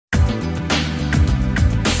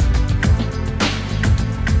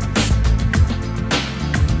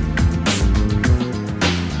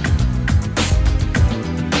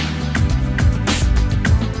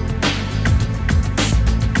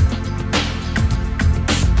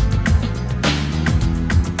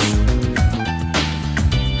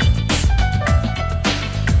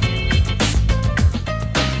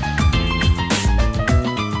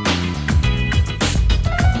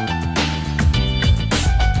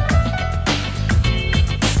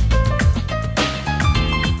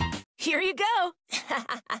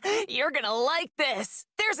You're gonna like this.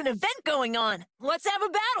 There's an event going on. Let's have a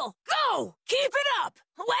battle. Go! Keep it up!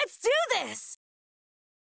 Let's do this!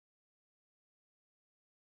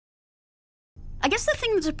 I guess the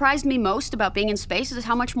thing that surprised me most about being in space is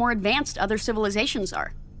how much more advanced other civilizations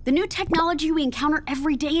are. The new technology we encounter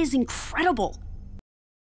every day is incredible.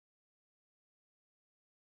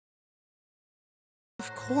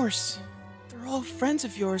 Of course. They're all friends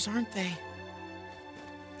of yours, aren't they?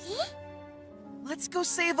 Let's go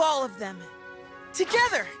save all of them.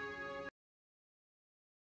 Together!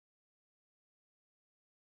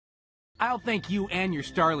 I'll thank you and your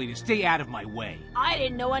Starly to stay out of my way. I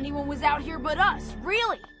didn't know anyone was out here but us,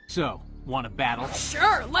 really. So, want a battle?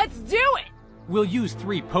 Sure, let's do it! We'll use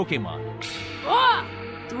 3 Pokemon. Ah!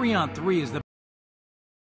 3-on-3 is the...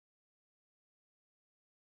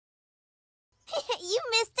 You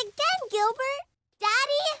missed again, Gilbert!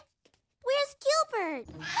 Daddy? Where's Gilbert?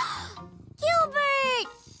 Gilbert!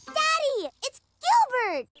 Daddy! It's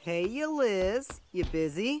Gilbert! Hey, you Liz. You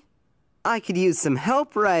busy? I could use some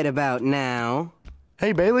help right about now.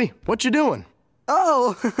 Hey, Bailey, what you doing?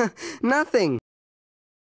 Oh, nothing.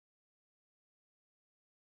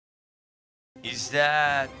 Is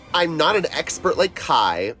that... I'm not an expert like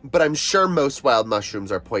Kai, but I'm sure most wild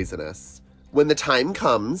mushrooms are poisonous. When the time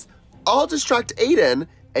comes, I'll distract Aiden,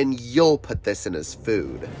 and you'll put this in his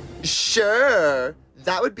food. Sure,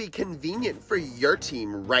 that would be convenient for your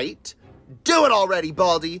team, right? Do it already,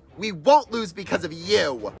 Baldy. We won't lose because of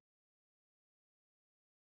you.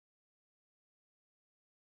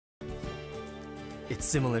 It's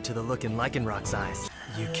similar to the look in Lycanroc's eyes.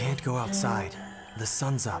 You can't go outside. The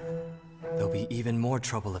sun's up. There'll be even more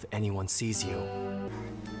trouble if anyone sees you.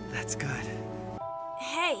 That's good.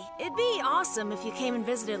 Hey, it'd be awesome if you came and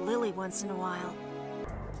visited Lily once in a while.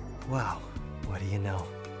 Wow, what do you know?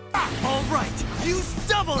 All right, use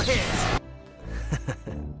double hit!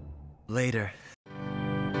 Later.